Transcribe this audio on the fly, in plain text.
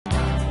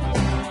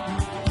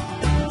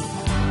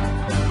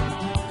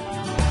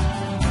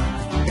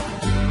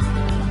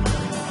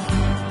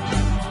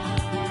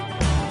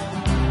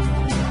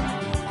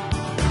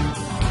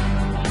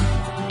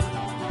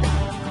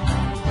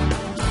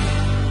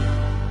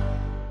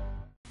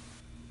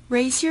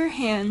Raise your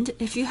hand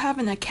if you have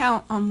an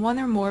account on one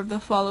or more of the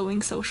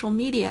following social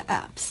media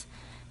apps: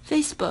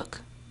 Facebook,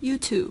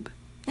 YouTube,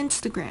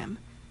 Instagram,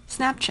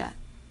 Snapchat,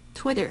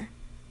 Twitter,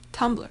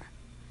 Tumblr.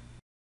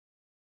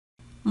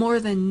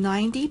 More than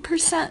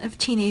 90% of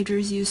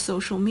teenagers use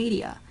social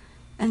media,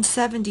 and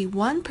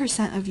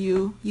 71% of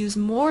you use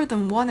more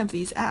than one of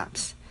these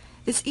apps.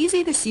 It's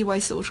easy to see why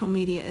social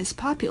media is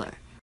popular.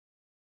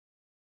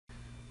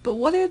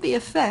 But what are the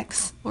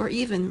effects, or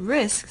even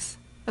risks,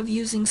 of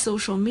using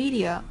social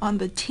media on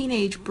the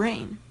teenage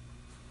brain?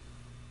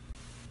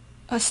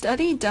 A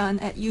study done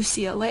at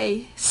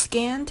UCLA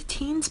scanned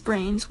teens'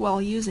 brains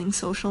while using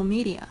social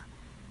media.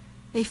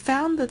 They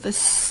found that the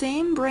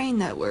same brain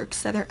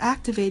networks that are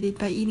activated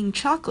by eating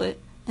chocolate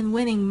and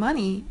winning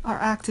money are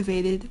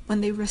activated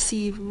when they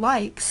receive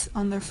likes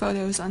on their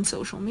photos on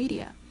social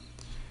media.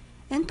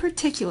 In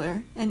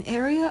particular, an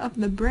area of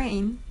the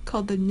brain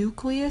called the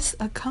nucleus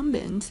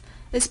accumbens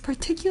is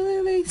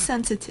particularly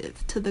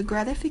sensitive to the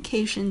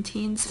gratification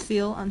teens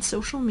feel on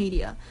social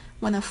media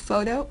when a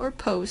photo or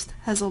post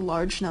has a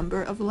large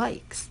number of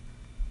likes.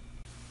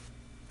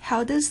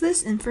 How does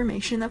this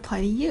information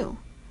apply to you?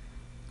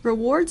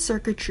 Reward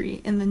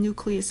circuitry in the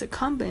nucleus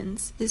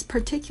accumbens is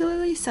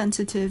particularly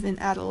sensitive in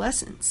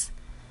adolescence.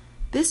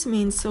 This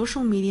means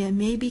social media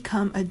may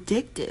become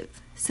addictive,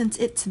 since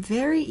it's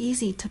very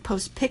easy to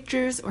post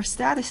pictures or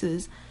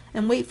statuses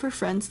and wait for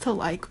friends to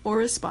like or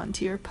respond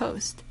to your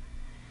post.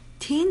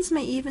 Teens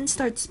may even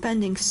start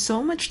spending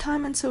so much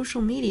time on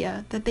social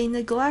media that they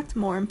neglect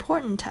more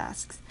important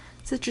tasks,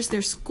 such as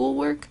their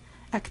schoolwork,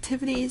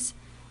 activities,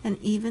 and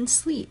even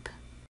sleep.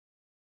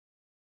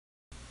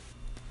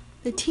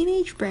 The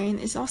teenage brain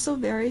is also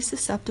very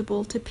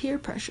susceptible to peer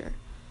pressure.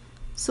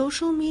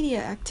 Social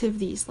media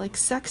activities like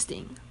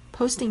sexting,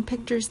 posting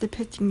pictures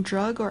depicting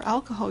drug or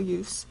alcohol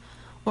use,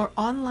 or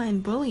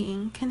online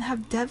bullying can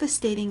have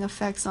devastating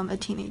effects on the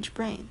teenage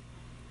brain.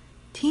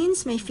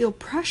 Teens may feel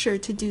pressure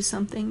to do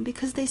something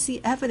because they see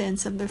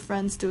evidence of their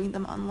friends doing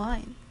them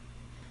online.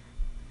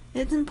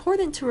 It's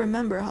important to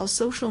remember how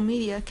social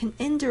media can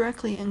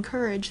indirectly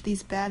encourage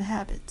these bad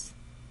habits.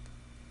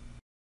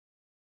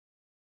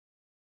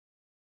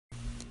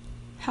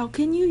 How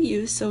can you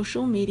use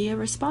social media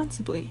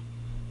responsibly?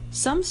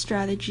 Some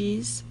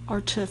strategies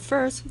are to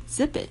first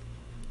zip it.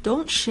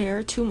 Don't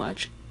share too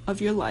much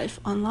of your life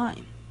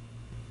online.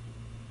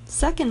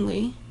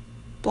 Secondly,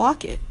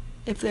 block it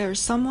if there is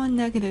someone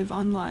negative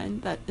online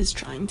that is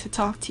trying to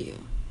talk to you.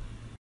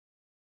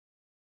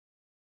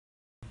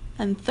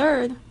 And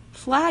third,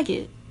 flag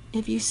it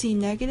if you see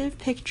negative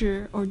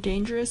picture or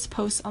dangerous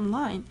posts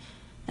online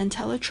and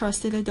tell a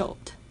trusted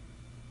adult.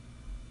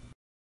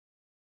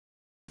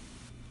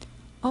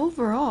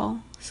 Overall,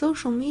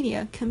 social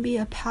media can be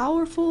a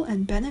powerful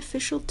and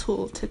beneficial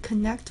tool to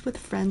connect with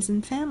friends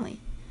and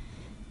family.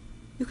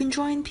 You can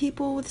join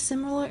people with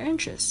similar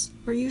interests,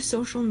 or use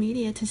social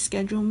media to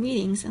schedule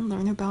meetings and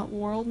learn about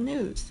world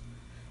news.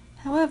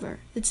 However,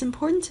 it's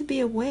important to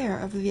be aware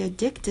of the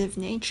addictive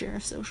nature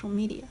of social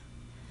media.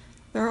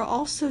 There are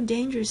also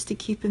dangers to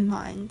keep in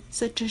mind,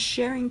 such as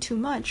sharing too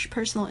much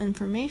personal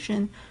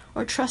information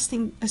or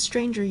trusting a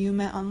stranger you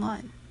met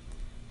online.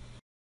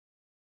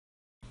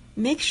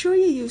 Make sure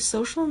you use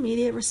social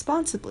media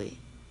responsibly,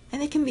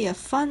 and it can be a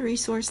fun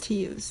resource to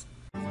use.